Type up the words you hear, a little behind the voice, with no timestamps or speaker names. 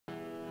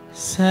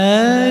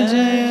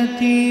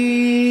सजयति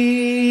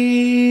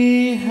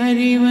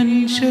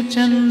हरिवंश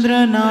चंद्र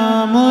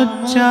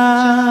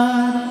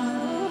नामोच्चार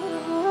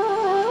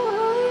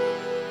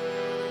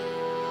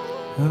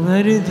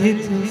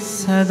वर्धित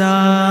सदा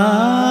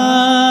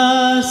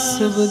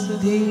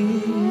सुबुद्धि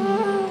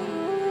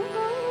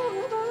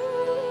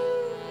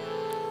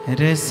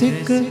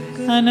रसिक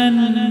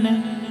अनन्य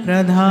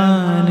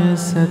प्रधान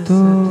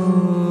सतो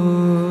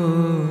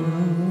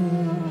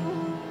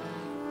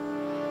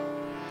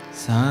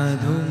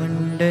साधु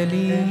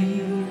मंडली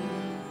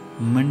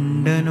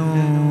मंडनो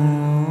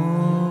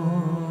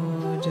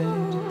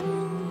जयति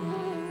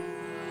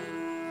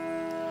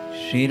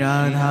श्री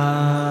राधा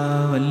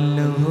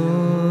वल्लभो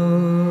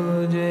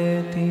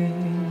जयति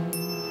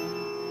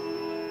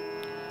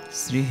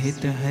श्री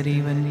हित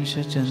हरिवंश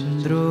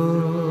चंद्रो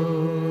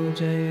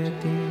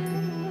जयति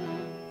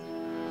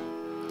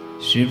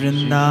श्री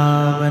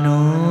वृंदावनो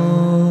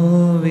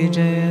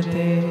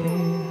विजयते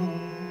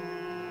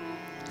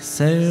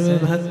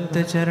सर्वभक्त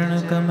चरण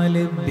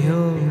कमलेभ्यो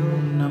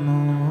नमो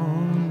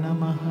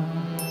नमः।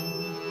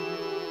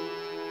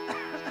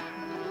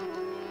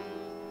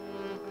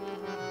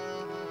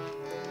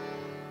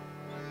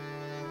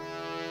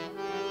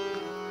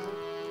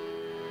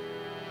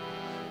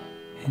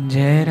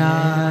 जय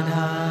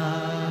राधा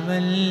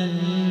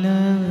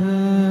वल्लभ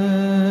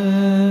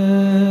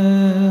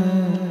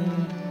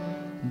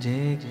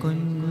जय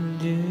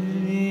कुंज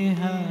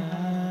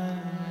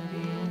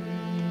विहारी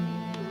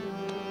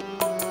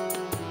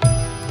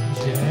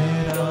जय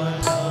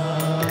राधा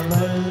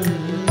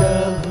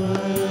वल्लभ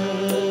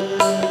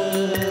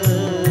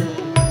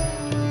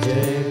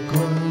जय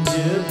कुंज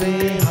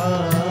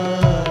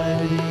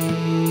विहारी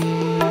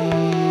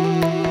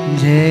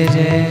जय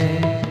जय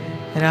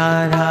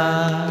राधा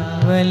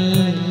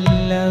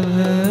वल्लभ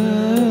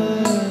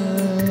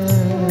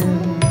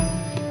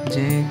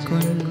जय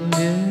कुंज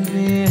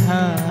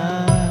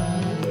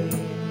विहारी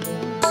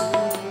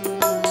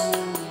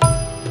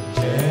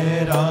जय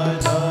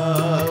राधा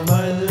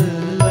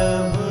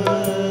वल्लभ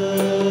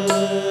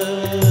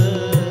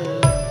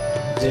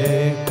जय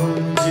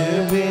कुंज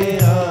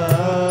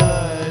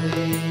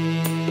विहारी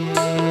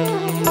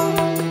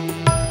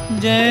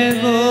जय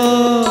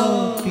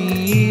गोपी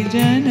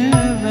जन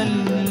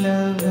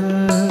वल्लभ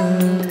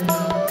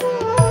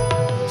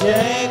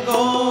जय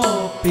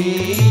गोपी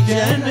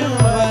जन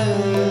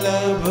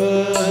वल्लभ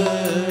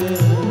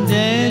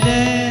जय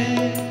जय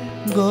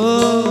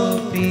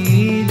गोपी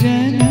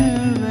जन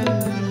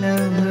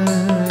वल्लभ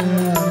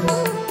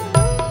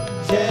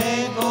जय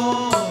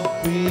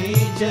गोपी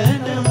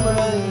जन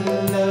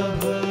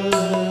वल्लभ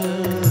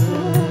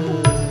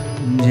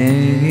जय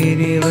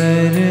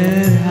गिरिवरधारी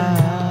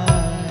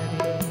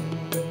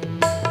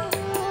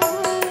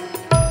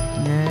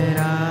जय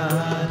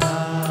राधा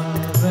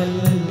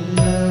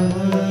वल्लभ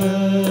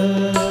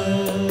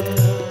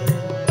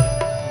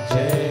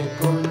जय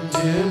कुंज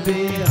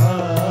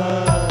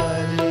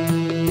बिहारी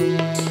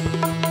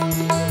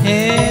हे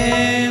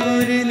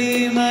मुरली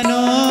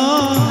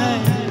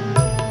मनोहर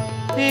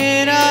हे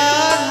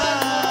राधा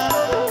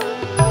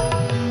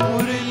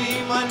मुरली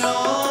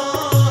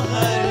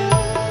मनोहर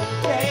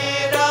हे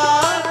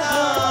राधा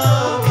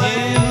हे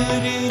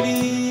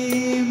मुरली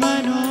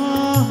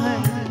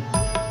मनोहर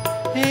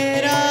हे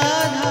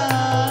राधा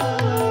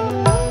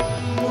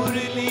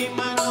मुरली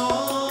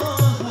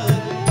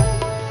मनोहर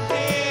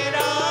हे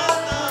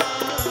राधा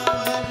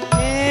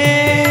हे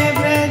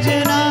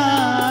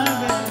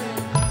ब्रजनागर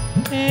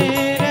हे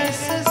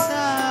रस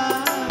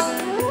सागर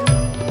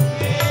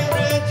हे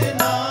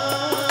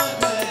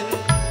ब्रजनागर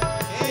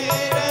हे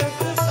रस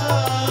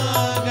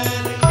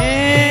सागर हे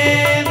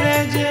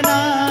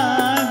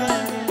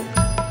ब्रजनागर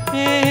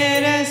हे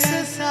रस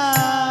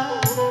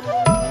सागर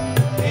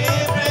हे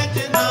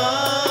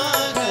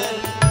ब्रजनागर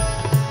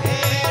हे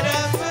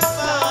रस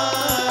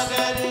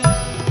सागर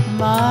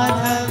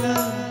माधव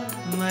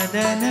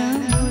मदन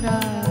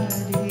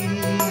मुरारी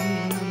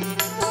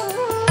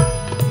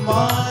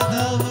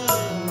माधव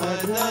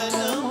मदन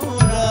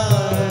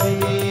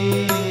मुरारी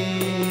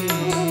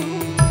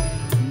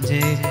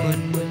जय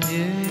कुंज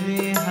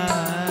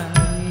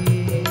विहारी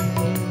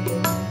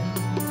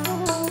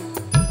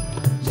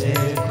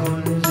जय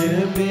कुंज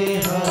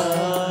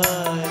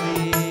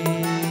बिहारी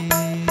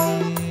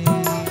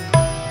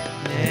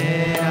जय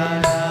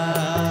राधा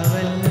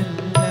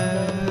वल्लभ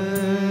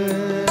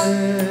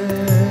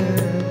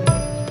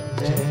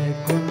जय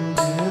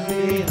कुंज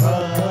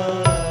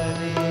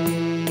बिहारी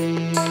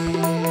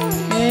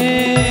हे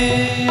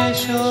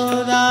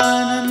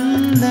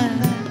यशोदानंदन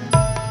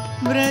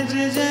ब्रज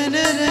जन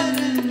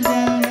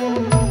रंजन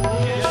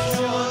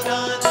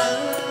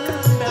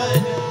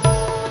यशोदानंदन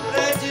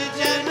ब्रज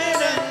जन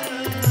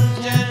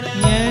रंजन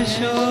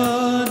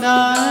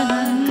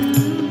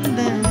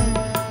यशोदानंदन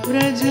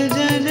ब्रज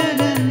जन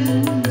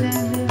रंजन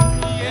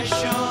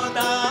यशोदानंदन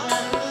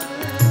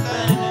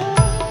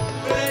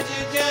ब्रज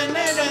जन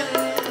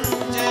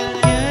रंजन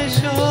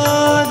यशोदानंदन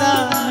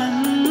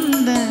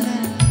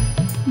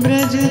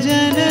ब्रज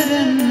जन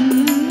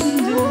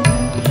रंजन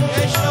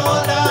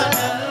यशोदानंदन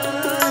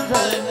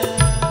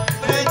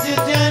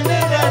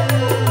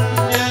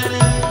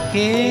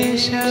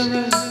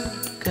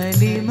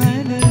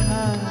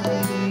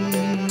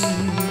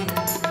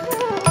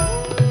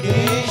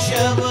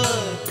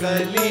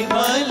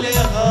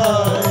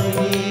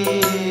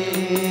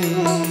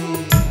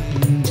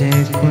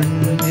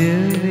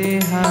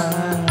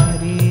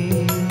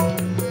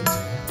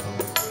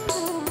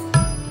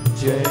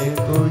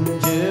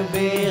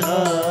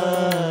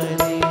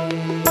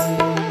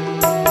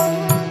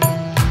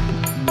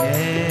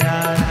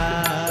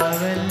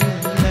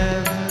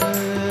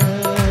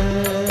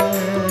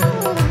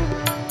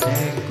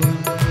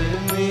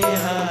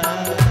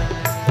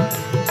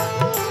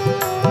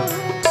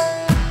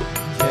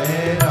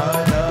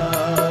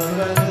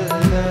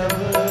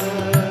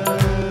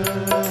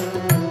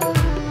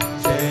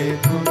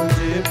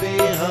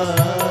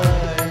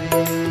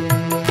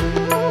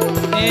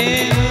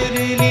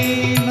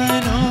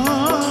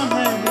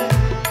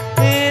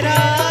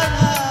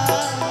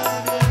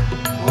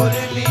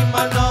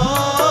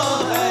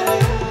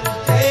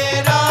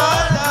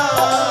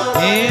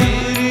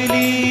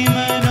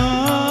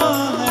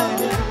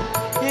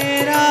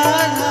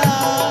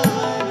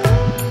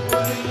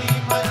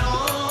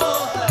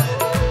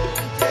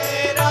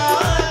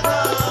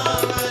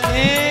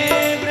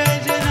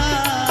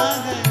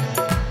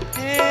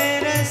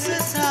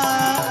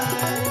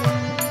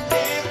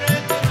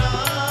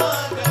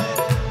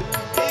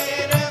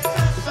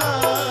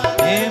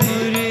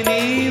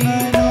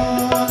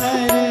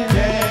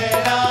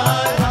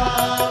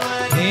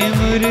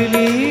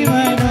मुरली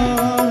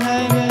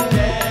मनोहर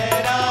जय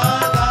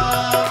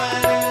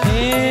राधावर,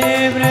 हे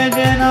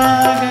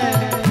ब्रजनागर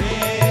हे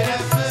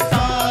रस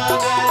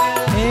सागर,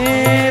 हे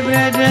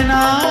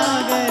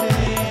ब्रजनागर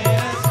हे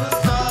रस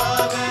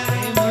सागर,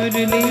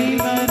 मुरली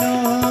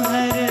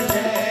मनोहर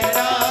जय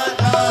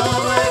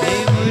राधावर, हे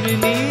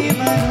मुरली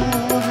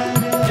मनोहर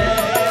जय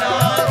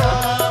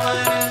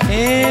राधावर,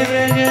 हे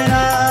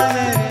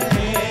ब्रजनागर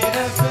हे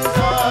रस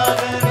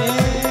सागर, हे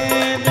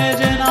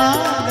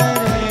ब्रजनागर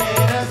हे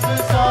रस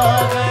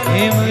सागर,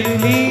 हे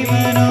मुरली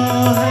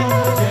मनोहर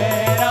जय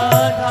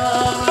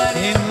राधावर,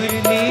 हे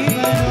मुरली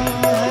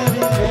मनोहर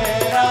जय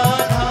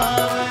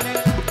राधावर,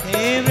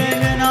 हे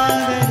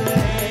ब्रजनागर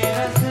हे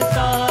रस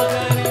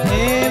सागर,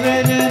 हे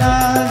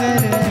ब्रजनागर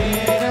हे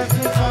रस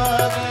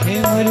सागर, हे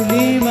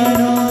मुरली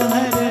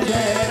मनोहर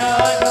जय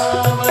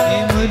राधावर, हे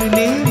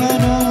मुरली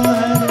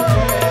मनोहर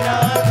जय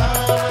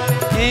राधावर,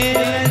 हे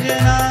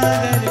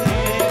ब्रजनागर हे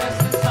रस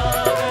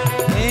सागर,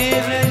 हे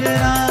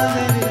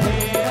ब्रजनागर हे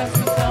रस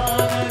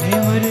सागर, हे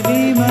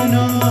मुरली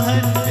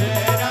मनोहर जय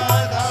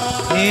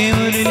राधावर, हे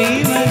मुरली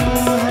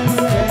मनोहर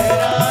जय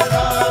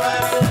राधावर।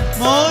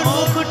 मोर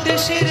मुकुट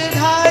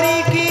शिरधारी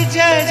की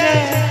जय जय,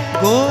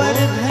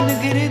 गोवर्धन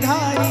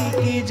गिरधारी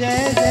की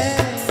जय जय,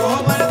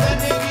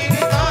 गोवर्धन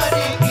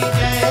गिरधारी की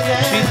जय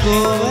जय, श्री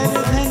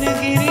गोवर्धन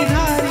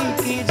गिरधारी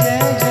की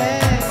जय जय,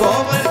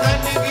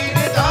 गोवर्धन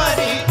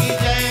गिरधारी की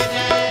जय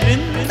जय,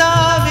 वृंदा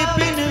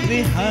विपिन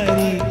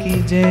बिहारी की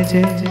जय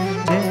जय जय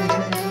जय।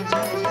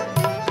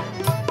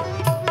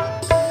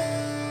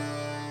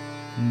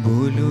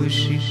 बोलो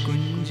श्री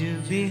कुंज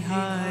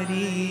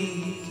बिहारी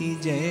की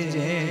जय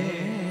जय,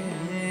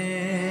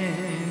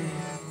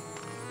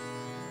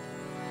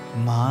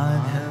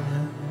 माधव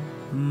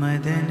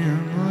मदन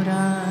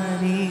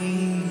मुरारी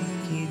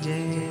की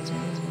जय जय,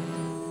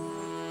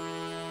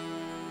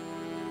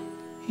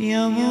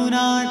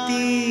 यमुना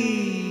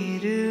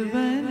तीर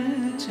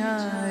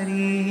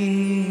वनचारी,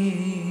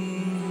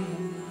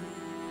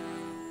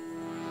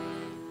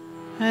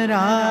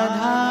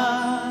 राधा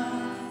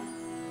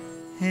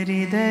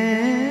हृदय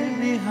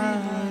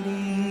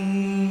बिहारी,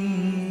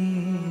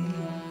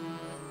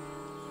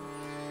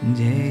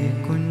 जय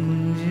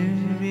कुंज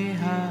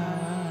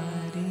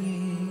बिहारी,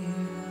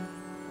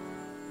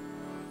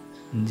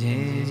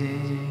 जय जय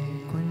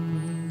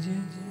कुंज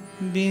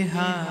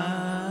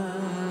बिहारी।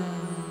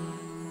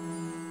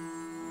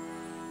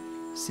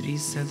 श्री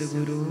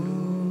सद्गुरु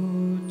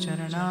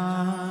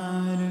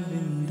चरणारविंदो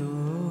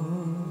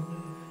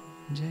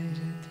जय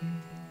जयति।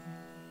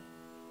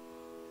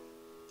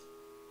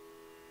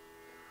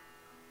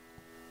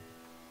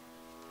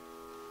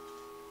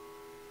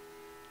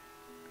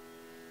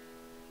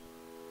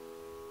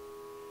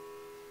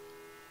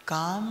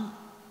 काम,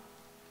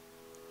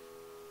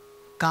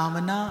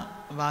 कामना,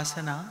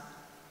 वासना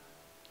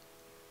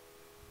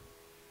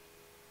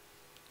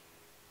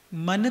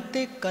मन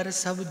ते कर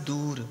सब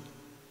दूर,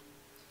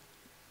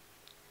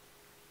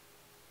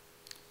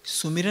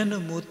 सुमिरन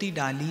मोती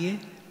डालिए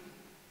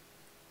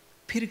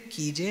फिर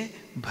कीजिए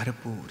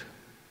भरपूर।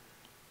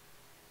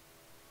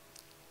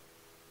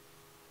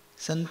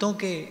 संतों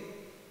के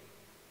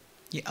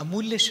ये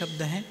अमूल्य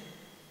शब्द हैं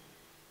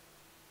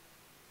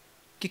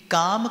कि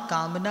काम,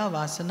 कामना,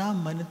 वासना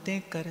मन ते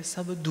कर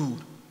सब दूर।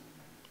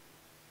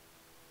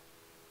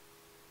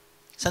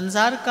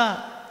 संसार का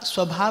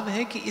स्वभाव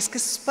है कि इसके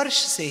स्पर्श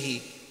से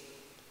ही,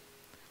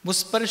 वो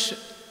स्पर्श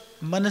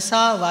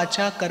मनसा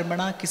वाचा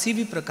कर्मणा किसी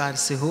भी प्रकार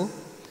से हो,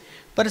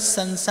 पर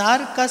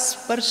संसार का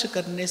स्पर्श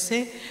करने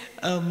से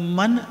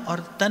मन और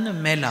तन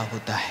मैला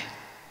होता है।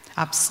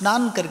 आप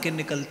स्नान करके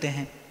निकलते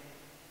हैं,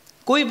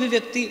 कोई भी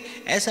व्यक्ति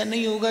ऐसा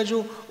नहीं होगा जो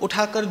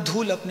उठाकर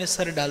धूल अपने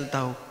सर डालता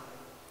हो,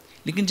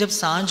 लेकिन जब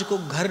सांझ को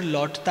घर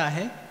लौटता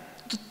है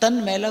तो तन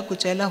मैला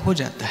कुचैला हो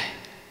जाता है।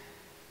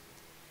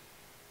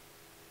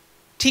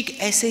 ठीक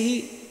ऐसे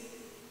ही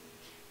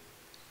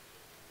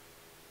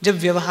जब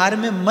व्यवहार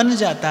में मन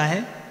जाता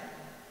है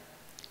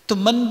तो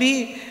मन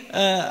भी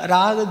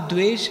राग,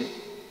 द्वेष,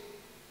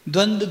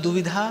 द्वंद्व,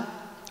 दुविधा,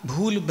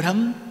 भूल,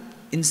 भ्रम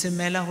इनसे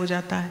मैला हो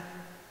जाता है।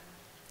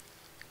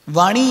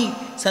 वाणी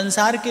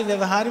संसार के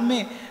व्यवहार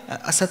में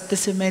असत्य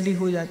से मैली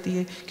हो जाती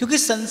है, क्योंकि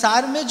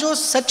संसार में जो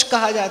सच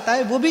कहा जाता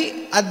है वो भी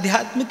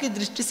अध्यात्म की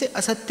दृष्टि से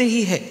असत्य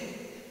ही है।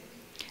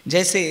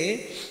 जैसे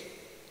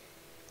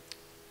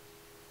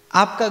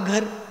आपका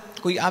घर,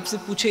 कोई आपसे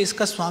पूछे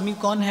इसका स्वामी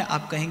कौन है,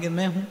 आप कहेंगे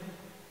मैं हूं।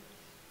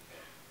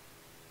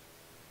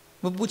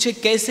 वो पूछे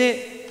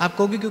कैसे, आप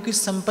कहोगे क्योंकि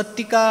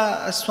संपत्ति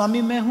का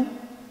स्वामी मैं हूं।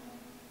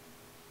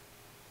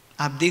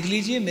 आप देख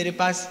लीजिए, मेरे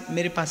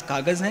पास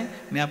कागज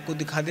हैं, मैं आपको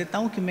दिखा देता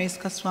हूं कि मैं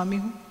इसका स्वामी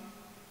हूं।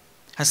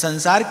 हाँ,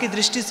 संसार की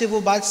दृष्टि से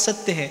वो बात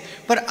सत्य है,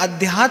 पर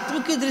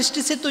अध्यात्म की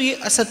दृष्टि से तो ये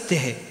असत्य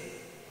है।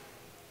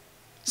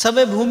 सब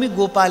है भूमि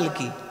गोपाल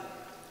की,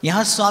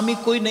 यहां स्वामी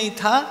कोई नहीं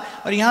था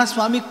और यहां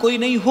स्वामी कोई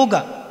नहीं होगा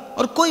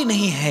और कोई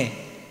नहीं है।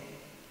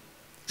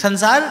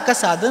 संसार का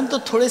साधन तो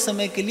थोड़े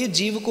समय के लिए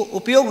जीव को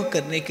उपयोग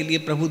करने के लिए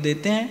प्रभु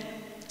देते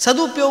हैं।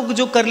 सदुपयोग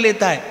जो कर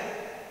लेता है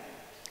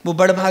वो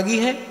बड़भागी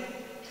है,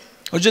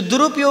 और जो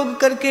दुरुपयोग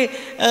करके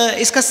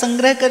इसका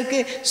संग्रह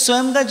करके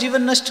स्वयं का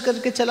जीवन नष्ट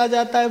करके चला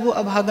जाता है वो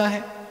अभागा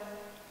है।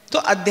 तो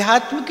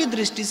अध्यात्म की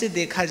दृष्टि से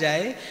देखा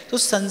जाए तो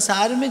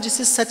संसार में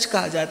जिसे सच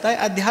कहा जाता है,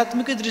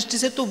 अध्यात्म की दृष्टि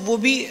से तो वो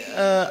भी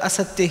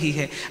असत्य ही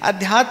है।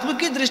 अध्यात्म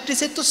की दृष्टि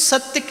से तो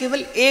सत्य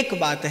केवल एक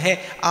बात है,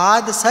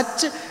 आद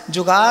सच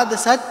जुगाद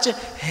सच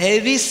है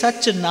भी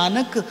सच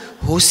नानक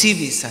होसी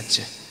भी सच।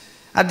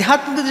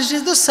 अध्यात्म की दृष्टि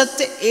से तो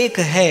सत्य एक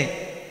है,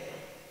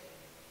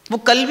 वो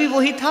कल भी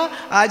वही था,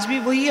 आज भी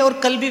वही है और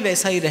कल भी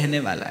वैसा ही रहने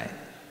वाला है।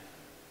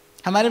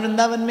 हमारे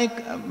वृंदावन में एक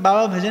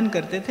बाबा भजन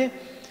करते थे,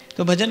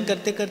 तो भजन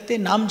करते करते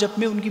नाम जप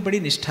में उनकी बड़ी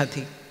निष्ठा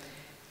थी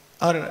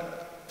और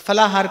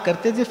फलाहार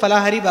करते थे,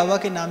 फलाहारी बाबा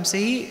के नाम से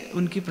ही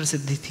उनकी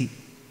प्रसिद्धि थी।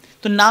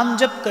 तो नाम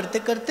जप करते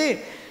करते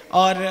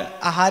और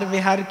आहार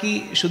विहार की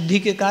शुद्धि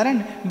के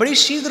कारण बड़ी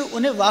शीघ्र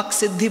उन्हें वाक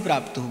सिद्धि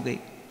प्राप्त हो गई,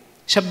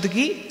 शब्द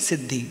की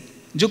सिद्धि,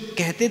 जो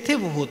कहते थे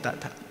वो होता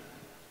था।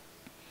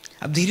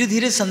 अब धीरे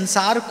धीरे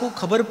संसार को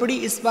खबर पड़ी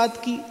इस बात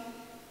की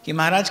कि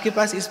महाराज के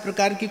पास इस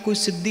प्रकार की कोई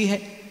सिद्धि है,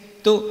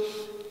 तो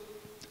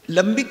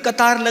लंबी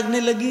कतार लगने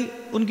लगी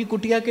उनकी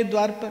कुटिया के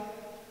द्वार पर।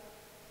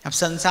 अब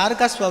संसार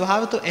का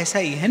स्वभाव तो ऐसा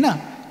ही है ना,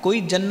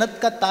 कोई जन्नत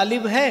का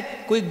तालिब है,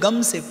 कोई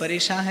गम से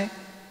परेशान है।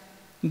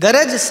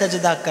 गरज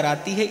सजदा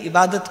कराती है,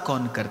 इबादत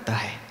कौन करता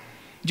है।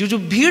 जो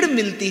भीड़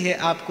मिलती है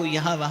आपको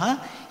यहाँ वहाँ,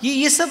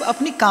 ये सब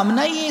अपनी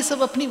कामना ही है, ये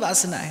सब अपनी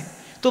वासना है।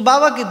 तो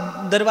बाबा के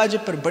दरवाजे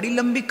पर बड़ी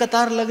लंबी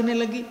कतार लगने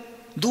लगी,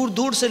 दूर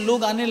दूर से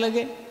लोग आने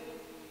लगे।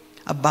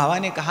 अब बाबा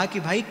ने कहा कि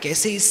भाई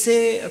कैसे इससे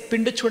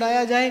पिंड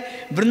छुड़ाया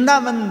जाए।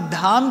 वृंदावन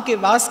धाम के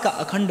वास का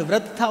अखंड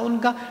व्रत था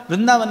उनका,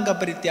 वृंदावन का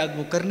परित्याग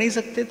वो कर नहीं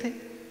सकते थे।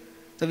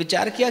 तो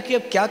विचार किया कि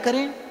अब क्या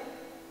करें।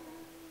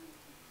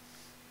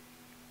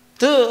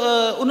 तो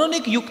उन्होंने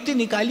एक युक्ति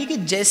निकाली कि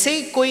जैसे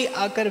ही कोई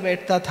आकर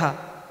बैठता था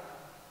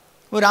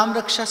वो राम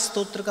रक्षा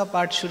स्तोत्र का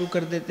पाठ शुरू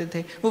कर देते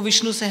थे, वो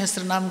विष्णु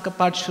सहस्त्रनाम का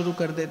पाठ शुरू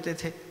कर देते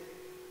थे।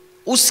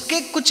 उसके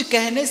कुछ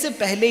कहने से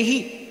पहले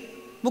ही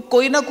वो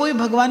कोई ना कोई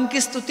भगवान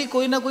की स्तुति,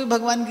 कोई ना कोई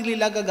भगवान की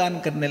लीला का गान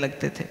करने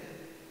लगते थे।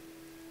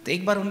 तो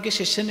एक बार उनके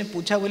शिष्य ने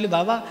पूछा, बोले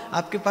बाबा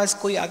आपके पास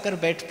कोई आकर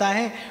बैठता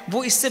है,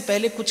 वो इससे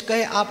पहले कुछ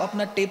कहे आप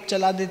अपना टेप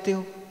चला देते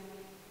हो।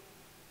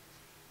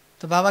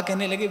 तो बाबा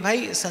कहने लगे,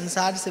 भाई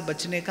संसार से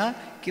बचने का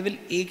केवल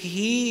एक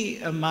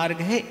ही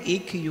मार्ग है,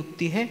 एक ही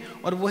युक्ति है,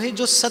 और वो है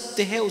जो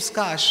सत्य है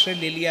उसका आश्रय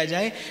ले लिया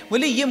जाए।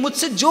 बोले ये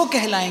मुझसे जो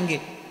कहलाएंगे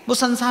वो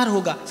संसार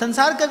होगा।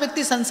 संसार का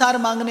व्यक्ति संसार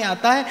मांगने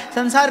आता है,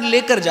 संसार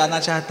लेकर जाना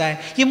चाहता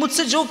है। ये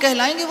मुझसे जो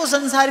कहलाएंगे वो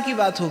संसार की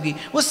बात होगी,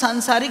 वो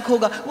सांसारिक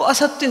होगा, वो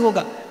असत्य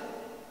होगा।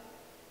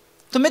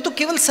 तो मैं तो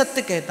केवल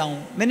सत्य कहता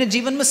हूं। मैंने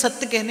जीवन में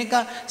सत्य कहने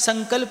का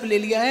संकल्प ले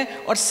लिया है,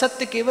 और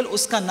सत्य केवल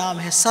उसका नाम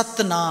है,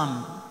 सत्य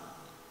नाम।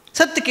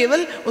 सत्य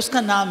केवल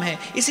उसका नाम है,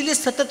 इसीलिए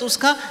सतत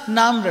उसका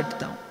नाम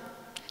रटता हूं।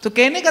 तो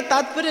कहने का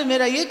तात्पर्य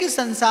मेरा यह कि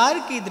संसार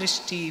की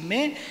दृष्टि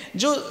में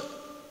जो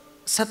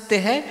सत्य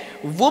है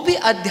वो भी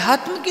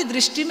अध्यात्म की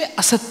दृष्टि में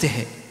असत्य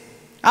है।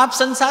 आप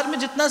संसार में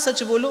जितना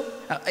सच बोलो,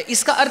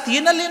 इसका अर्थ ये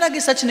ना लेना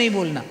कि सच नहीं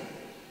बोलना,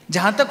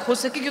 जहां तक हो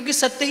सके, क्योंकि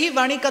सत्य ही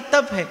वाणी का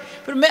तप है।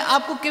 फिर मैं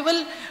आपको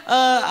केवल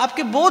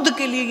आपके बोध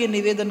के लिए ये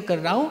निवेदन कर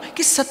रहा हूं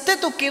कि सत्य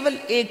तो केवल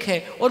एक है,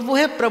 और वो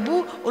है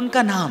प्रभु,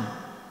 उनका नाम।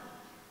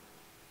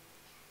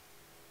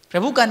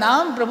 प्रभु का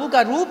नाम, प्रभु का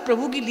रूप,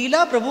 प्रभु की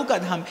लीला, प्रभु का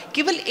धाम,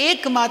 केवल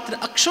एकमात्र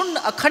अक्षुण्ण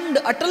अखंड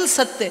अटल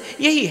सत्य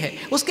यही है।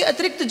 उसके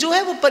अतिरिक्त जो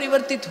है वो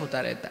परिवर्तित होता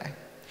रहता है।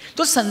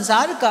 तो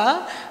संसार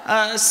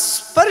का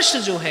स्पर्श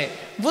जो है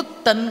वो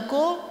तन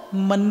को,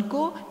 मन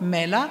को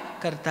मैला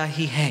करता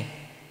ही है।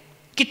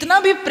 कितना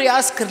भी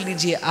प्रयास कर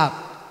लीजिए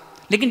आप,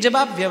 लेकिन जब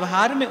आप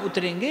व्यवहार में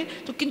उतरेंगे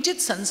तो किंचित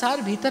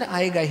संसार भीतर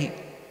आएगा ही।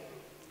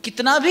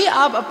 कितना भी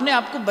आप अपने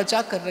आप को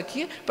बचा कर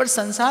रखिए, पर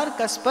संसार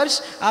का स्पर्श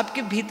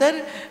आपके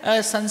भीतर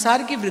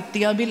संसार की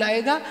वृत्तियां भी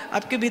लाएगा,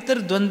 आपके भीतर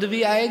द्वंद्व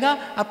भी आएगा,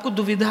 आपको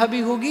दुविधा भी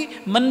होगी,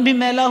 मन भी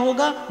मैला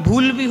होगा,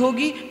 भूल भी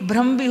होगी,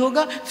 भ्रम भी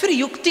होगा। फिर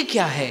युक्ति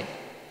क्या है?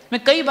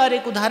 मैं कई बार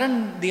एक उदाहरण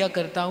दिया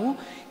करता हूं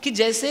कि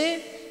जैसे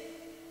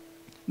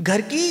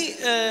घर की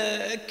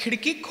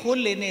खिड़की खोल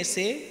लेने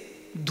से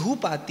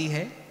धूप आती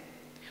है,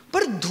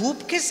 पर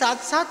धूप के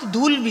साथ साथ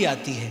धूल भी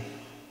आती है।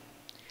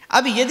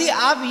 अब यदि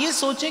आप ये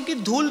सोचें कि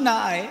धूल ना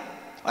आए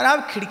और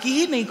आप खिड़की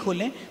ही नहीं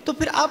खोलें, तो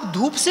फिर आप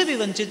धूप से भी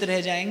वंचित रह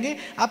जाएंगे,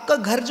 आपका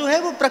घर जो है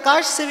वो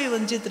प्रकाश से भी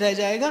वंचित रह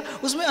जाएगा,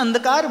 उसमें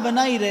अंधकार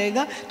बना ही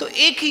रहेगा। तो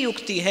एक ही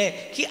युक्ति है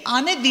कि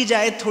आने दी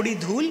जाए थोड़ी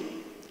धूल,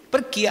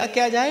 पर किया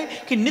क्या जाए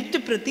कि नित्य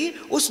प्रति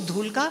उस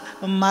धूल का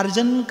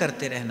मार्जन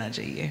करते रहना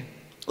चाहिए,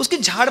 उसकी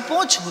झाड़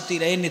पोंछ होती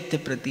रहे नित्य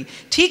प्रति।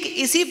 ठीक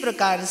इसी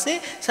प्रकार से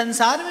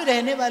संसार में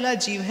रहने वाला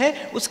जीव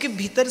है, उसके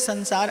भीतर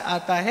संसार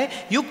आता है,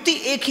 युक्ति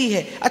एक ही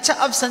है। अच्छा,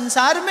 अब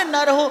संसार में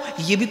ना रहो,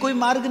 ये भी कोई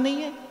मार्ग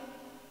नहीं है,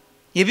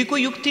 ये भी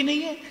कोई युक्ति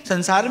नहीं है।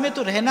 संसार में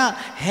तो रहना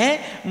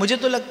है। मुझे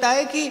तो लगता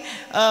है कि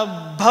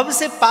भव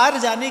से पार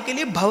जाने के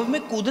लिए भव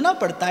में कूदना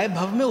पड़ता है,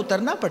 भव में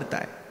उतरना पड़ता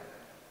है।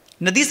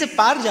 नदी से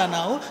पार जाना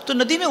हो तो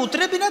नदी में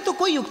उतरे बिना तो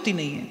कोई युक्ति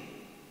नहीं है।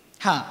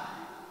 हाँ,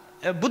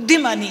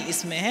 बुद्धिमानी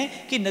इसमें है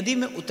कि नदी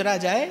में उतरा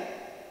जाए,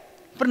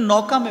 पर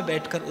नौका में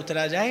बैठकर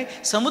उतरा जाए।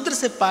 समुद्र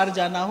से पार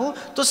जाना हो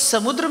तो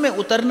समुद्र में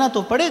उतरना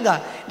तो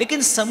पड़ेगा,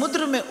 लेकिन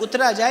समुद्र में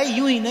उतरा जाए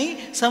यूं ही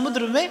नहीं,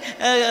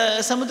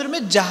 समुद्र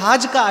में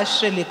जहाज का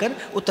आश्रय लेकर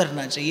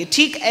उतरना चाहिए।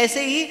 ठीक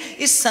ऐसे ही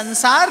इस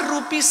संसार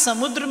रूपी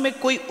समुद्र में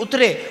कोई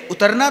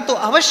उतरना तो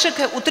आवश्यक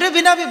है, उतरे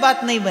बिना भी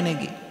बात नहीं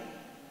बनेगी।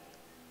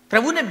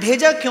 प्रभु ने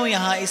भेजा क्यों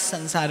यहां इस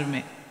संसार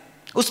में?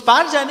 उस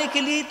पार जाने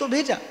के लिए ही तो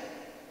भेजा।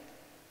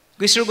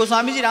 कृष्ण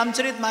गोस्वामी जी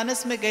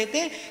रामचरितमानस में कहते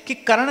हैं कि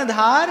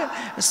कर्णधार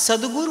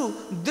सदगुरु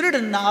दृढ़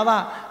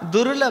नावा,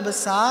 दुर्लभ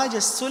साज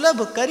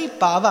सुलभ करी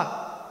पावा।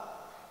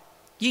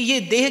 ये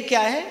देह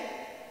क्या है?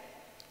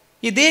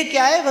 ये देह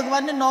क्या है?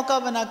 भगवान ने नौका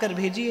बनाकर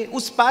भेजी है।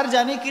 उस पार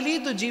जाने के लिए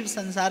तो जीव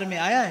संसार में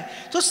आया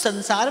है। तो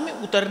संसार में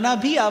उतरना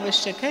भी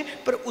आवश्यक है,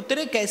 पर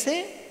उतरे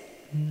कैसे?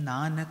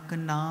 नानक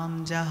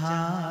नाम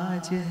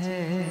जहाज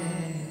है,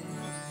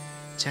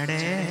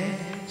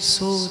 चढ़े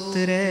सो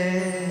उतरे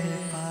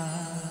पार।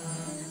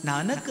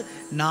 नानक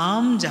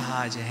नाम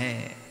जहाज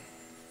है,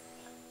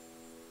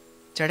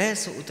 चढ़े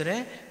सो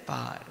उतरे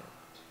पार।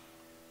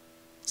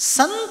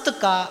 संत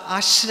का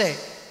आश्रय,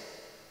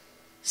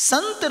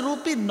 संत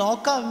रूपी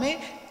नौका में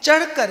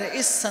चढ़कर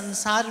इस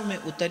संसार में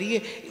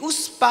उतरिए।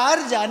 उस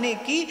पार जाने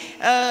की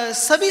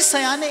सभी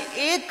सयाने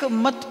एक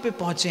मत पे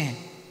पहुंचे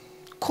हैं।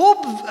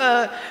 खूब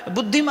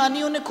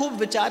बुद्धिमानियों ने खूब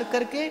विचार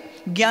करके,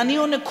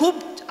 ज्ञानियों ने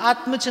खूब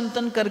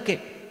आत्मचिंतन करके,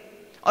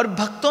 और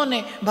भक्तों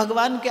ने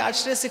भगवान के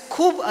आश्रय से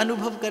खूब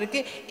अनुभव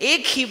करके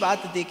एक ही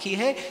बात देखी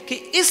है कि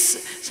इस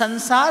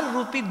संसार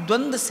रूपी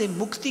द्वंद्व से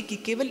मुक्ति की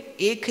केवल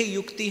एक ही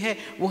युक्ति है,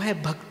 वो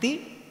है भक्ति।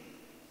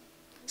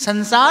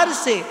 संसार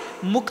से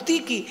मुक्ति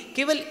की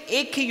केवल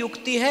एक ही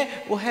युक्ति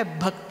है, वो है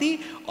भक्ति।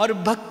 और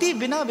भक्ति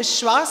बिना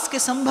विश्वास के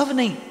संभव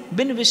नहीं।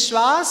 बिन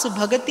विश्वास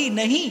भगति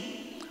नहीं,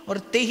 और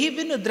तेहि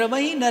बिन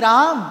द्रवहि न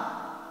राम।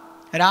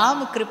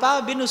 राम कृपा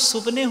बिन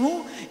सुपने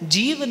हूं,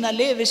 जीव न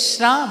ले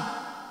विश्राम।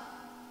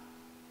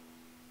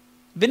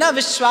 बिना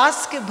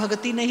विश्वास के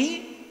भक्ति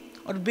नहीं,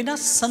 और बिना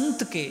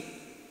संत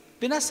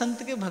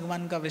के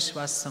भगवान का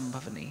विश्वास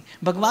संभव नहीं।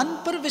 भगवान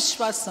पर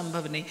विश्वास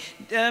संभव नहीं।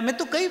 मैं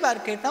तो कई बार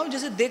कहता हूं,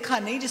 जिसे देखा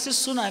नहीं, जिसे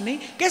सुना नहीं,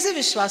 कैसे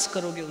विश्वास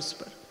करोगे उस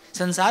पर?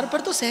 संसार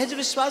पर तो सहज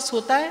विश्वास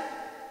होता है,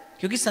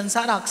 क्योंकि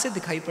संसार आंख से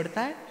दिखाई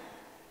पड़ता है।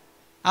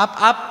 आप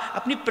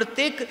अपनी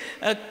प्रत्येक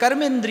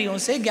कर्म इंद्रियों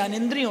से,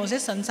 ज्ञानेंद्रियों से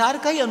संसार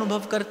का ही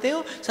अनुभव करते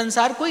हो।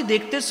 संसार को ही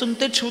देखते,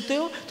 सुनते, छूते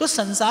हो, तो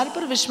संसार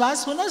पर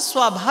विश्वास होना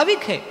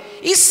स्वाभाविक है।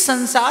 इस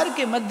संसार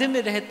के मध्य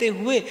में रहते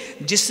हुए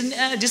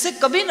जिसे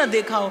कभी न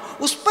देखा हो,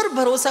 उस पर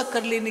भरोसा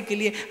कर लेने के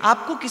लिए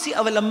आपको किसी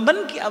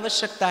अवलंबन की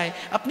आवश्यकता है।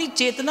 अपनी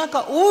चेतना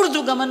का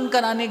ऊर्ध्वगमन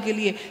कराने के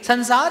लिए,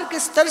 संसार के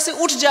स्तर से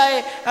उठ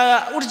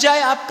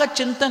जाए आपका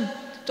चिंतन।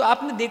 तो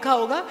आपने देखा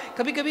होगा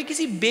कभी कभी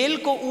किसी बेल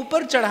को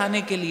ऊपर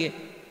चढ़ाने के लिए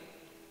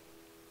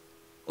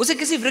उसे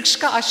किसी वृक्ष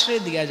का आश्रय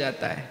दिया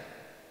जाता है,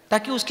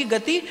 ताकि उसकी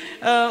गति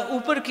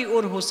ऊपर की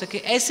ओर हो सके।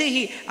 ऐसे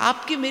ही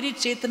आपकी मेरी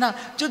चेतना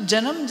जो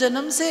जन्म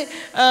जन्म से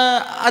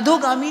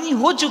अधोगामिनी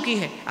हो चुकी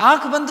है,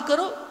 आंख बंद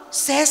करो,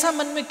 सहसा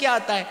मन में क्या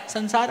आता है?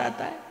 संसार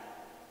आता है।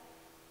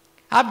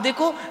 आप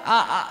देखो,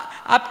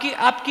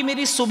 आपकी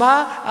मेरी सुबह,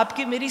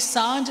 आपकी मेरी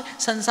सांझ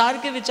संसार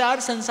के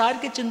विचार, संसार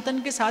के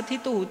चिंतन के साथ ही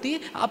तो होती है।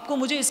 आपको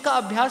मुझे इसका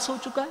अभ्यास हो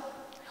चुका है,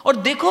 और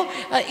देखो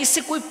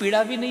इससे कोई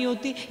पीड़ा भी नहीं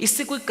होती,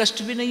 इससे कोई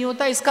कष्ट भी नहीं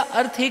होता। इसका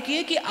अर्थ एक ही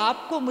है कि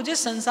आपको मुझे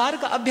संसार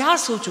का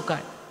अभ्यास हो चुका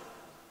है।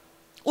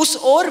 उस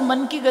ओर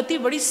मन की गति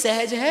बड़ी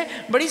सहज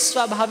है, बड़ी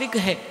स्वाभाविक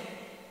है।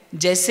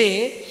 जैसे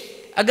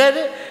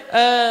अगर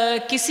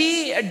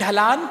किसी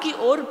ढलान की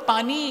ओर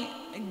पानी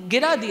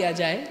गिरा दिया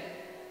जाए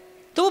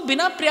तो वो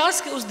बिना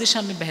प्रयास के उस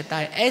दिशा में बहता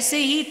है। ऐसे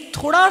ही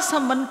थोड़ा सा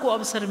मन को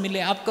अवसर मिले,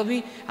 आप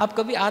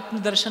कभी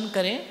आत्मदर्शन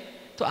करें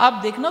तो आप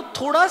देखना,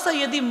 थोड़ा सा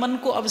यदि मन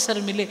को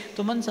अवसर मिले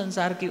तो मन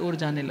संसार की ओर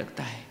जाने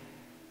लगता है।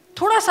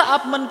 थोड़ा सा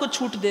आप मन को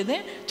छूट दे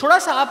दें, थोड़ा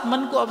सा आप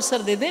मन को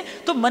अवसर दे दें,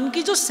 तो मन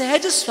की जो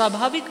सहज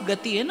स्वाभाविक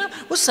गति है ना,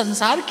 वो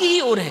संसार की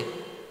ही ओर है।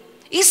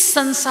 इस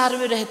संसार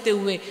में रहते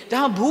हुए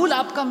जहां भूल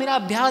आपका मेरा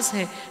अभ्यास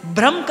है,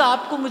 भ्रम का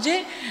आपको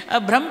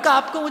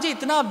मुझे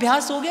इतना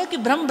अभ्यास हो गया कि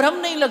भ्रम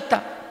नहीं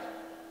लगता,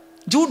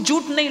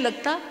 झूठ नहीं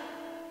लगता,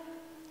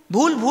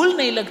 भूल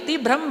नहीं लगती,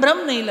 भ्रम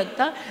नहीं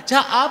लगता।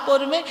 जहां आप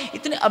और मैं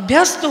इतने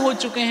अभ्यस्त हो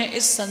चुके हैं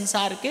इस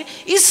संसार के,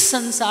 इस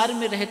संसार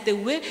में रहते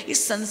हुए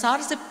इस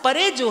संसार से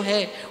परे जो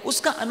है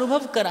उसका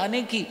अनुभव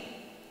कराने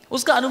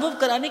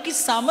की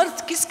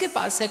सामर्थ्य किसके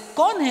पास है?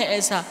 कौन है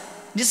ऐसा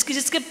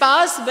जिसके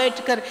पास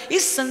बैठकर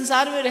इस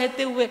संसार में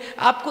रहते हुए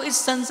आपको इस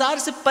संसार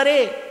से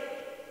परे,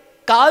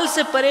 काल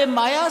से परे,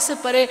 माया से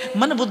परे,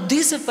 मन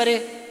बुद्धि से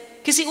परे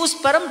किसी उस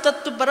परम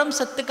तत्व, परम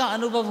सत्य का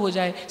अनुभव हो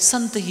जाए?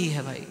 संत ही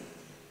है भाई,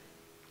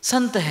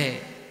 संत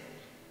है।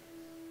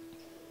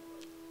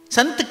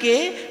 संत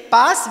के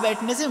पास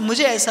बैठने से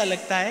मुझे ऐसा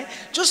लगता है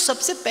जो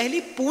सबसे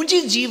पहली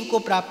पूंजी जीव को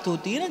प्राप्त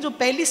होती है ना, जो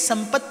पहली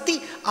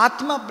संपत्ति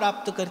आत्मा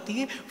प्राप्त करती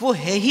है, वो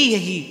है ही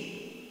यही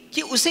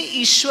कि उसे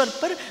ईश्वर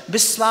पर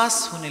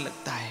विश्वास होने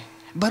लगता है,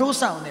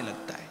 भरोसा होने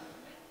लगता है।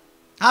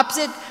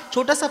 आपसे एक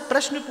छोटा सा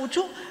प्रश्न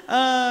पूछूं,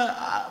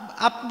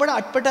 आप बड़ा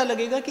अटपटा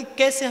लगेगा कि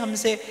कैसे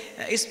हमसे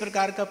इस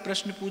प्रकार का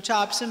प्रश्न पूछा।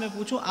 आपसे मैं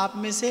पूछूं, आप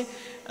में से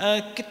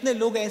कितने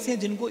लोग ऐसे हैं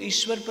जिनको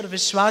ईश्वर पर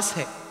विश्वास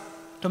है?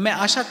 तो मैं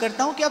आशा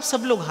करता हूं कि आप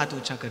सब लोग हाथ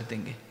ऊंचा कर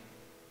देंगे।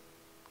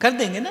 कर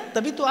देंगे ना,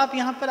 तभी तो आप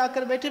यहां पर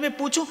आकर बैठे। मैं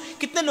पूछूं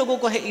कितने लोगों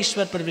को है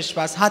ईश्वर पर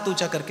विश्वास? हाथ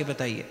ऊंचा करके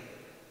बताइए।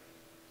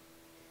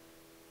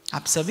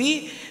 आप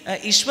सभी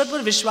ईश्वर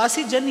पर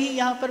विश्वासी जन ही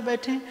यहां पर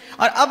बैठे हैं।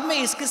 और अब मैं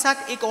इसके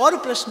साथ एक और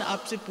प्रश्न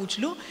आपसे पूछ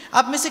लूं,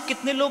 आप में से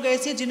कितने लोग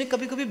ऐसे हैं जिन्हें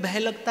कभी कभी भय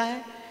लगता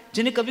है,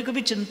 जिन्हें कभी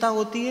कभी चिंता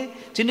होती है,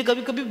 जिन्हें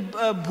कभी कभी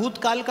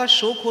भूतकाल का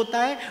शोक होता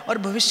है और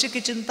भविष्य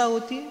की चिंता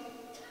होती है?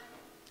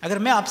 अगर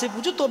मैं आपसे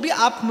पूछूं तो भी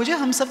आप मुझे,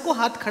 हम सबको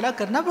हाथ खड़ा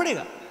करना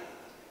पड़ेगा।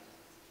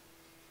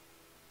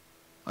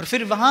 और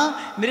फिर वहां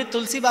मेरे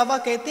तुलसी बाबा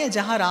कहते हैं,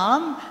 जहां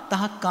राम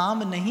तहां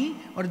काम नहीं,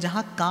 और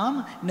जहां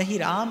काम नहीं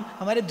राम।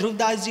 हमारे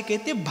ध्रुवदास जी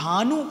कहते हैं,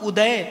 भानु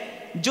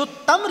उदय जो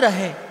तम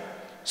रहे,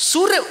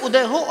 सूर्य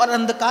उदय हो और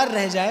अंधकार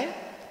रह जाए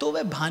तो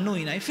वह भानु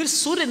ही नहीं। फिर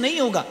सूर्य नहीं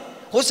होगा,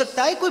 हो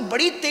सकता है कोई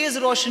बड़ी तेज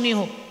रोशनी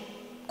हो,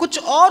 कुछ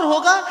और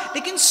होगा,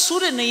 लेकिन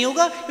सूर्य नहीं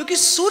होगा, क्योंकि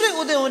सूर्य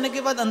उदय होने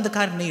के बाद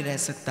अंधकार नहीं रह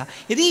सकता।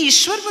 यदि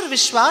ईश्वर पर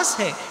विश्वास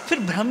है, फिर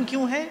भ्रम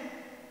क्यों है?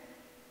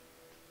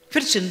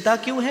 फिर चिंता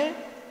क्यों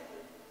है?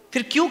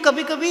 फिर क्यों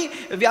कभी कभी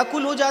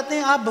व्याकुल हो जाते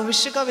हैं आप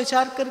भविष्य का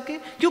विचार करके?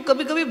 क्यों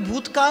कभी कभी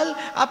भूतकाल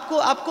आपको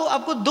आपको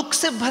आपको दुख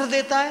से भर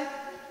देता है?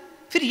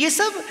 फिर ये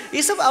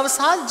सब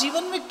अवसाद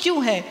जीवन में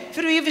क्यों है?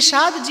 फिर ये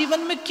विषाद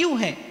जीवन में क्यों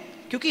है?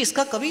 क्योंकि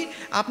इसका कभी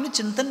आपने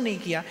चिंतन नहीं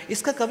किया,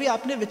 इसका कभी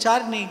आपने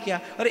विचार नहीं किया।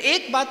 और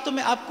एक बात तो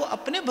मैं आपको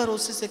अपने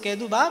भरोसे से कह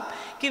दूं बाप,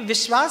 कि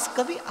विश्वास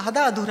कभी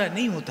आधा अधूरा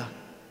नहीं होता।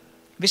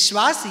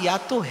 विश्वास या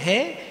तो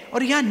है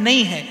और या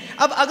नहीं है।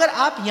 अब अगर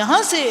आप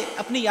यहां से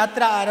अपनी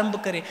यात्रा आरंभ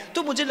करें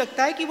तो मुझे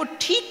लगता है कि वो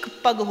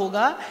ठीक पग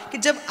होगा कि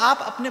जब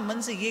आप अपने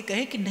मन से ये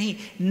कहें कि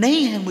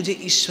नहीं है मुझे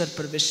ईश्वर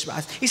पर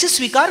विश्वास। इसे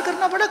स्वीकार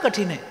करना बड़ा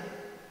कठिन है,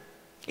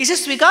 इसे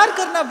स्वीकार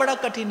करना बड़ा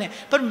कठिन है।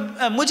 पर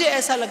मुझे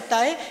ऐसा लगता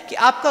है कि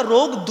आपका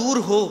रोग दूर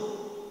हो,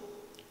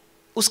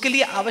 उसके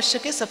लिए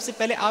आवश्यक है सबसे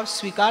पहले आप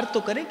स्वीकार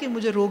तो करें कि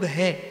मुझे रोग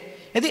है।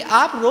 यदि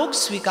आप रोग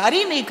स्वीकार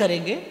ही नहीं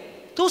करेंगे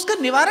तो उसका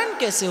निवारण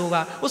कैसे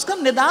होगा, उसका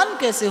निदान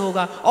कैसे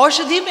होगा?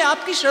 औषधि में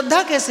आपकी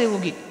श्रद्धा कैसे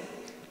होगी?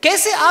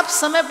 कैसे आप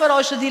समय पर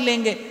औषधि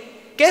लेंगे?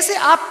 कैसे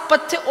आप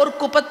पथ्य और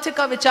कुपथ्य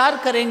का विचार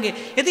करेंगे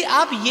यदि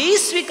आप यही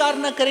स्वीकार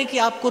न करें कि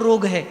आपको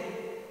रोग है?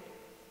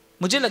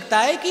 मुझे लगता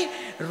है कि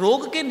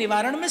रोग के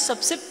निवारण में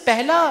सबसे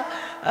पहला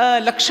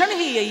लक्षण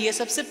ही यही है,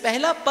 सबसे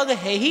पहला पग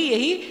है ही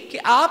यही कि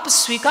आप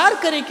स्वीकार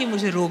करें कि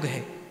मुझे रोग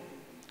है।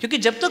 क्योंकि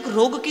जब तक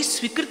रोग की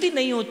स्वीकृति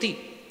नहीं होती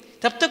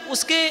तब तक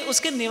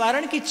उसके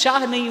निवारण की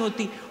चाह नहीं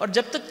होती, और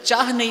जब तक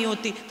चाह नहीं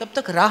होती तब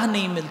तक राह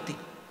नहीं मिलती।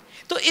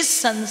 तो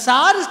इस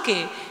संसार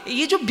के,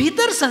 ये जो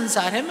भीतर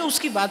संसार है मैं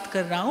उसकी बात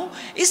कर रहा हूं,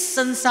 इस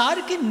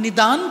संसार के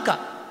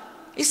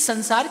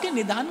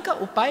निदान का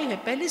उपाय है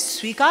पहले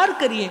स्वीकार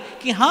करिए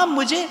कि हाँ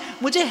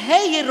मुझे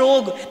है ये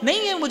रोग,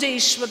 नहीं है मुझे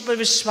ईश्वर पर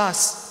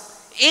विश्वास।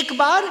 एक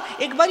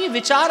बार ये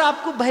विचार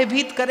आपको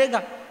भयभीत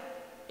करेगा,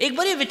 एक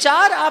बार ये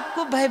विचार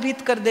आपको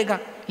भयभीत कर देगा,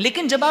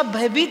 लेकिन जब आप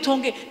भयभीत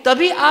होंगे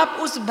तभी आप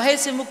उस भय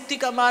से मुक्ति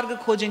का मार्ग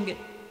खोजेंगे।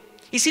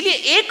 इसीलिए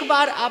एक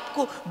बार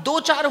आपको दो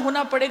चार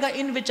होना पड़ेगा,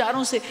 इन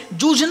विचारों से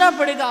जूझना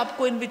पड़ेगा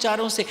आपको, इन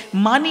विचारों से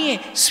मानिए,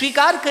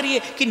 स्वीकार करिए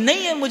कि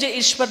नहीं है मुझे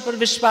ईश्वर पर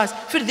विश्वास।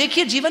 फिर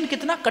देखिए जीवन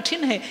कितना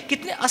कठिन है,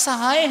 कितने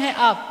असहाय हैं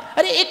आप।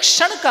 अरे एक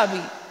क्षण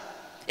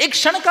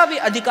का भी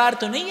अधिकार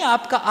तो नहीं है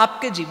आपका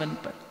आपके जीवन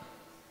पर।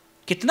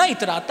 कितना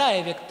इतराता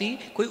है व्यक्ति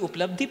कोई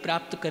उपलब्धि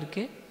प्राप्त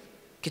करके,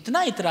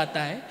 कितना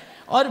इतराता है।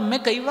 और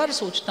मैं कई बार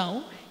सोचता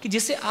हूं कि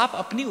जिसे आप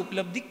अपनी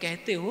उपलब्धि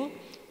कहते हो,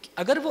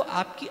 अगर वो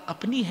आपकी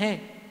अपनी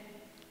है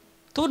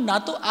तो ना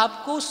तो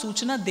आपको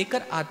सूचना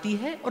देकर आती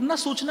है और ना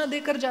सूचना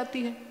देकर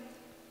जाती है।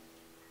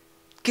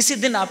 किसी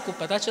दिन आपको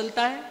पता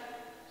चलता है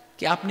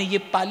कि आपने ये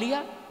पा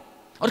लिया,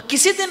 और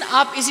किसी दिन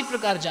आप इसी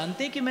प्रकार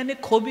जानते हैं कि मैंने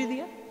खो भी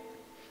दिया।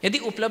 यदि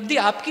उपलब्धि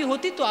आपकी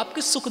होती तो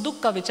आपके सुख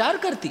दुख का विचार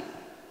करती,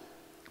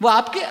 वो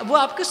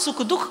आपके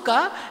सुख दुख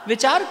का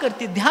विचार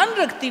करती, ध्यान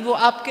रखती वो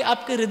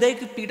आपके हृदय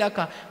की पीड़ा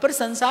का। पर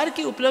संसार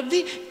की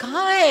उपलब्धि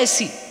कहाँ है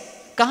ऐसी,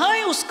 कहाँ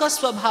है उसका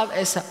स्वभाव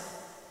ऐसा?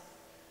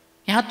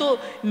 यहां तो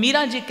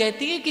मीरा जी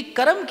कहती है कि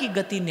कर्म की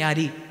गति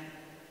न्यारी,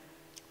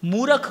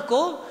 मूर्ख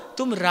को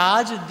तुम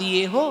राज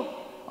दिए हो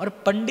और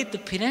पंडित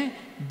फिरें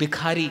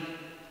भिखारी।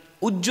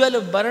 उज्ज्वल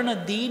वर्ण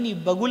दीनी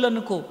बगुलन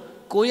को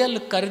कोयल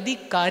कर दी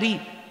कारी,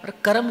 और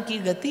कर्म की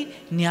गति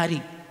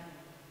न्यारी।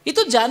 ये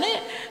तो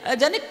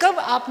जाने कब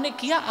आपने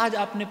किया, आज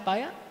आपने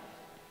पाया।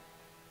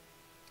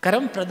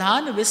 कर्म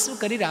प्रधान विश्व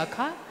करी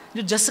राखा,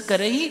 जो जस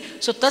करही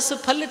सो तस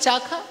फल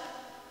चाखा।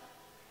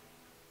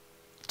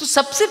 तो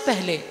सबसे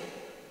पहले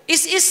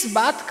इस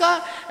बात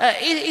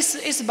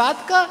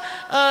का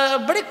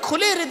बड़े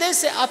खुले हृदय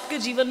से आपके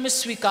जीवन में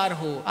स्वीकार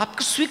हो,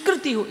 आपकी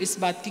स्वीकृति हो इस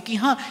बात की कि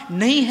हाँ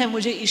नहीं है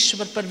मुझे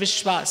ईश्वर पर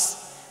विश्वास।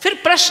 फिर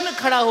प्रश्न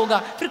खड़ा होगा,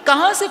 फिर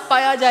कहां से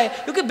पाया जाए,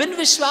 क्योंकि बिन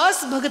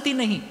विश्वास भक्ति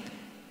नहीं।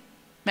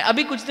 मैं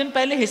अभी कुछ दिन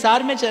पहले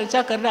हिसार में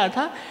चर्चा कर रहा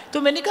था,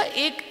 तो मैंने कहा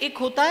एक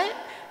होता है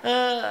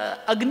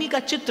अग्नि का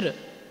चित्र।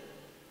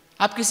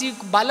 आप किसी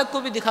बालक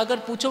को भी दिखाकर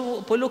पूछो,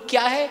 बोलो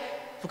क्या है,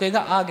 वो कहेगा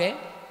आग है,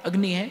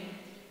 अग्नि है।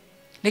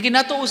 लेकिन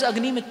ना तो उस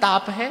अग्नि में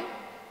ताप है,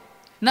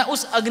 ना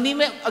उस अग्नि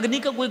में अग्नि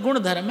का कोई गुण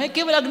धर्म है,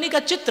 केवल अग्नि का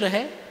चित्र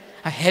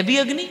है भी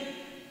अग्नि।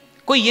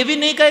 कोई ये भी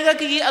नहीं कहेगा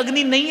कि ये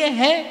अग्नि नहीं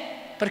है,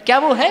 पर क्या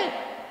वो है?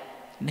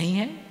 नहीं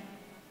है।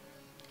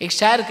 एक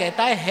शायर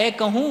कहता है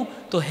कहूं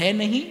तो है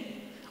नहीं,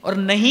 और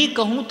नहीं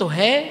कहूं तो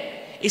है।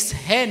 इस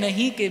है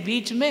नहीं के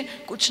बीच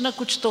में कुछ ना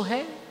कुछ तो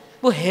है।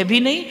 वो है भी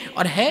नहीं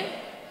और है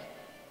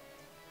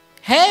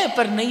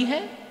पर नहीं है।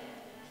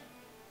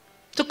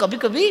 तो कभी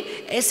कभी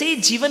ऐसे ही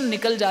जीवन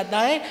निकल जाता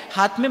है।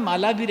 हाथ में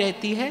माला भी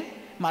रहती है,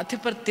 माथे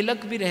पर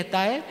तिलक भी रहता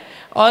है,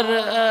 और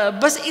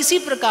बस इसी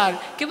प्रकार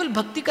केवल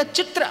भक्ति का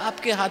चित्र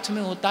आपके हाथ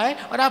में होता है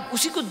और आप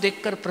उसी को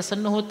देखकर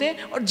प्रसन्न होते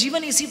हैं, और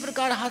जीवन इसी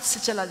प्रकार हाथ से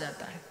चला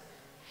जाता है।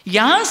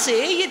 यहां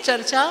से ये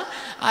चर्चा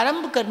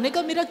आरंभ करने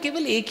का मेरा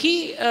केवल एक ही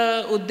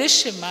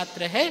उद्देश्य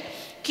मात्र है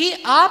कि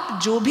आप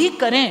जो भी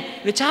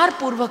करें विचार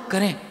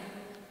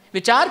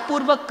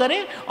पूर्वक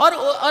करें और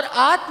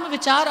आत्म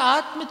विचार,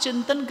 आत्म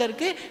चिंतन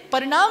करके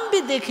परिणाम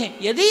भी देखें।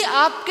 यदि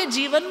आपके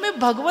जीवन में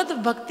भगवत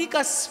भक्ति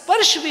का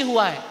स्पर्श भी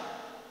हुआ है,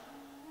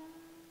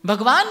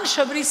 भगवान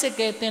शबरी से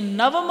कहते हैं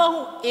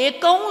नवमहु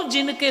एकहु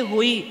जिनके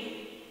हुई,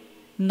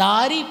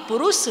 नारी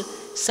पुरुष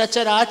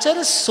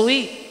सचराचर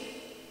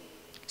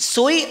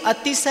सोई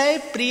अतिशय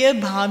प्रिय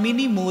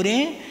भामिनी मोरे,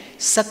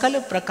 सकल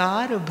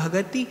प्रकार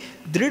भगति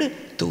दृढ़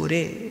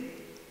तोरे।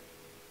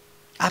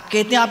 आप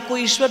कहते हैं आपको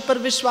ईश्वर पर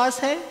विश्वास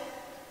है,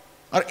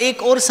 और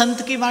एक और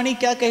संत की वाणी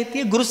क्या कहती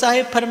है? गुरु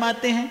साहिब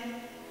फरमाते हैं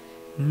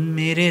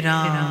मेरे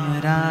राम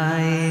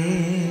राय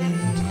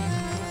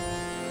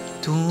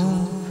तू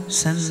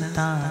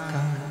संता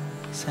का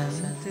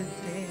संत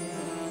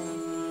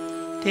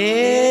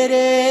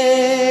तेरे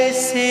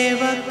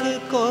सेवक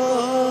को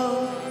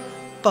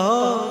पौ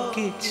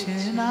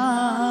किछना।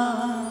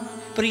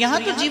 पर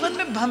यहां तो जीवन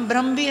में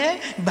भ्रम भी है,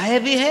 भय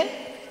भी है,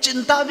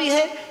 चिंता भी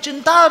है।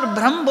 चिंता और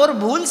भ्रम और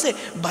भूल से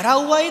भरा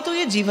हुआ ही तो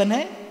ये जीवन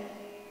है।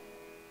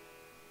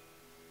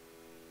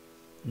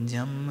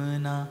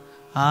 जमुना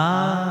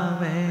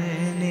आवे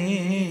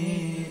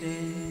नेरे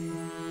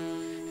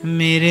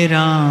मेरे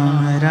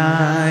राम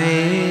राय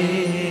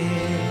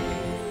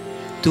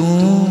तू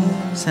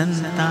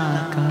संता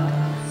का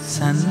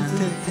संत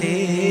थे।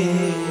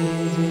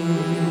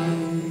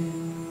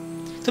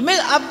 तो मैं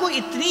आपको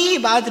इतनी ही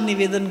बात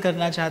निवेदन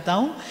करना चाहता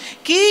हूं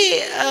कि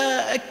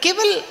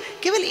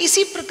केवल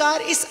इसी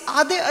प्रकार इस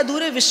आधे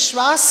अधूरे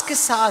विश्वास के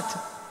साथ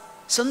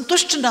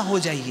संतुष्ट ना हो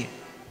जाइए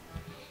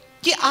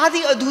कि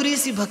आधी अधूरी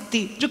सी भक्ति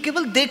जो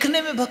केवल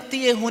देखने में भक्ति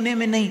है, होने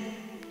में नहीं।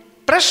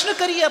 प्रश्न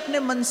करिए अपने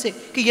मन से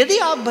कि यदि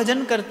आप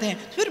भजन करते हैं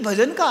तो फिर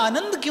भजन का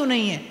आनंद क्यों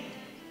नहीं है?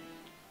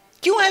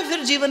 क्यों है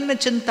फिर जीवन में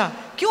चिंता?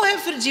 क्यों है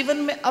फिर जीवन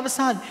में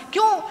अवसाद?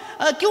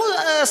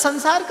 क्यों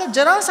संसार का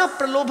जरा सा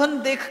प्रलोभन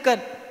देखकर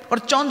और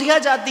चौंधिया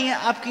जाती हैं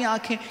आपकी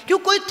आंखें? क्यों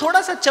कोई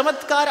थोड़ा सा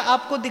चमत्कार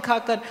आपको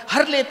दिखाकर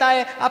हर लेता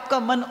है आपका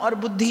मन और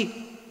बुद्धि?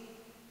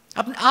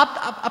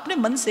 अपने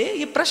मन से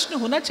ये प्रश्न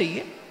होना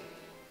चाहिए।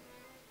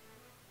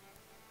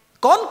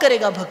 कौन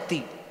करेगा भक्ति?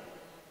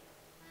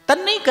 तन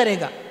नहीं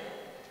करेगा।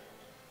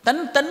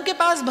 तन के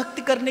पास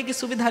भक्ति करने की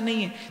सुविधा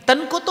नहीं है।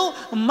 तन को तो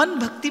मन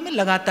भक्ति में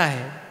लगाता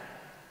है।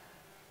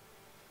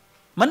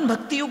 मन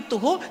भक्ति युक्त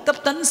हो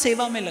तब तन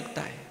सेवा में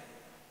लगता है।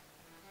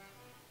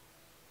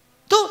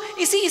 तो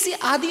इसी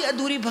आधी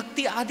अधूरी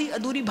भक्ति, आधी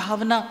अधूरी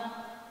भावना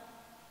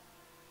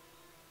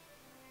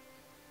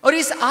और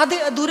इस आधे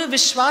अधूरे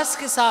विश्वास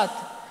के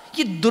साथ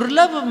ये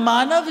दुर्लभ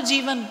मानव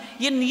जीवन,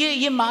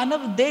 ये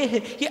मानव देह,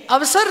 ये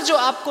अवसर जो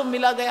आपको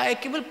मिला गया है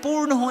केवल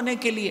पूर्ण होने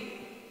के लिए,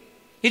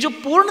 ये जो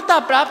पूर्णता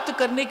प्राप्त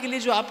करने के लिए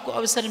जो आपको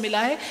अवसर मिला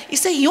है,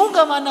 इसे यूं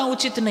गंवाना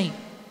उचित नहीं।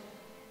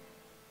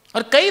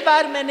 और कई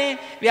बार मैंने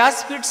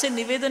व्यासपीठ से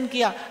निवेदन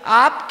किया,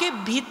 आपके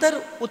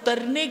भीतर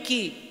उतरने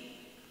की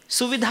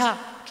सुविधा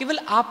केवल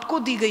आपको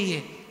दी गई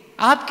है।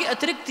 आपके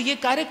अतिरिक्त ये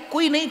कार्य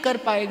कोई नहीं कर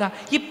पाएगा।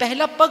 ये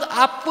पहला पग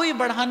आपको ही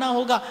बढ़ाना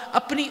होगा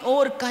अपनी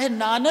ओर। कहे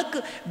नानक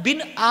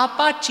बिन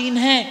आपा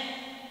चिन्है,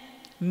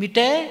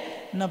 मिटे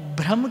न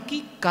भ्रम की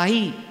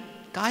काई,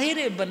 काहे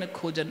रे बन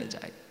खोजन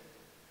जाए।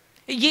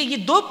 ये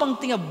दो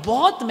पंक्तियां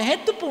बहुत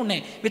महत्वपूर्ण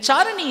है,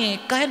 विचारणीय है।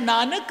 कहे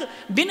नानक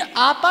बिन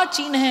आपा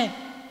चिन्है,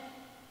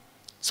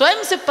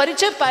 स्वयं से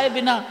परिचय पाए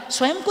बिना,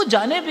 स्वयं को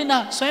जाने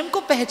बिना, स्वयं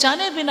को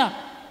पहचाने बिना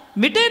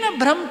मिटे न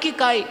भ्रम की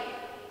काई।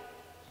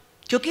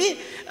 क्योंकि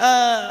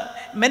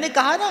मैंने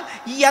कहा ना,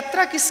 ये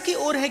यात्रा किसकी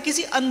ओर है?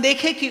 किसी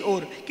अनदेखे की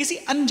ओर, किसी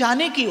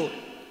अनजाने की ओर।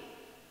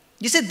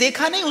 जिसे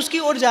देखा नहीं उसकी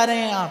ओर जा रहे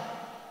हैं आप।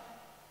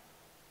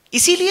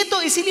 इसीलिए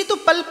तो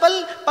पल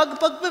पल पग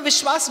पग पे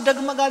विश्वास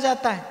डगमगा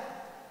जाता है।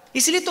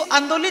 इसलिए तो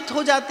आंदोलित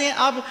हो जाते हैं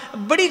आप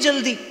बड़ी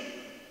जल्दी।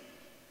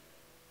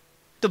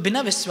 तो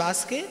बिना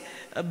विश्वास के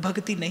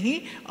भक्ति नहीं।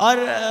 और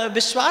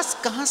विश्वास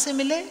कहां से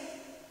मिले?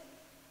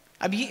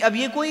 अब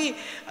ये कोई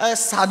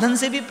साधन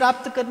से भी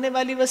प्राप्त करने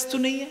वाली वस्तु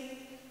नहीं है।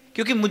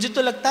 क्योंकि मुझे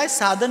तो लगता है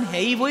साधन है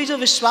ही वही जो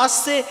विश्वास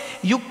से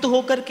युक्त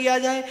होकर किया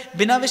जाए।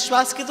 बिना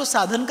विश्वास के तो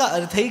साधन का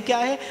अर्थ ही क्या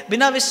है?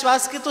 बिना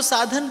विश्वास के तो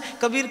साधन,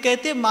 कबीर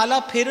कहते माला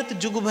फेरत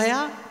जुग भया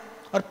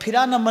और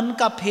फिरा न मन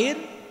का फेर।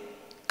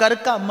 कर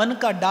का मन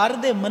का डार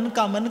दे,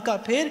 मन का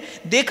फेर।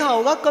 देखा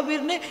होगा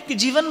कबीर ने कि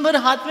जीवन भर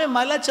हाथ में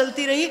माला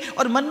चलती रही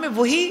और मन में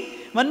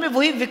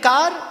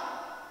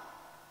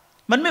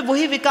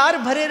वही विकार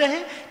भरे रहे,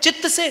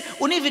 चित्त से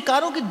उन्हीं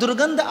विकारों की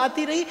दुर्गंध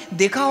आती रही।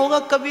 देखा होगा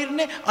कबीर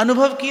ने,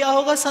 अनुभव किया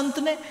होगा संत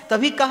ने,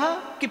 तभी कहा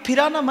कि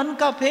फिरा ना मन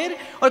का फेर।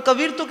 और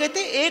कबीर तो कहते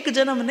एक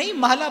जन्म नहीं,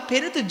 माला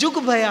फेरे तो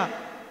जुग भया।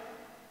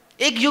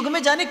 एक युग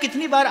में जाने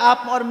कितनी बार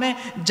आप और मैं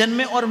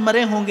जन्मे और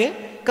मरे होंगे।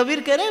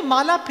 कबीर कह रहे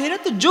माला फेरे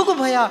तो जुग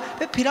भया,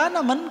 फिरा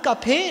ना मन का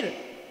फेर।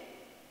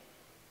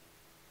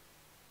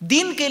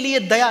 दीन के लिए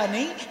दया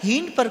नहीं,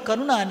 हीन पर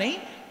करुणा नहीं,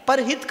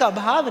 परहित का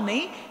भाव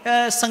नहीं,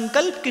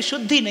 संकल्प की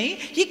शुद्धि नहीं।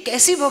 ये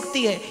कैसी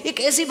भक्ति है, ये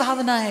कैसी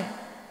भावना है?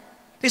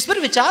 इस पर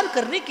विचार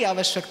करने की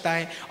आवश्यकता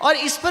है। और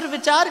इस पर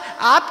विचार,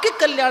 आपके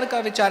कल्याण का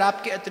विचार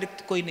आपके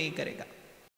अतिरिक्त कोई नहीं करेगा।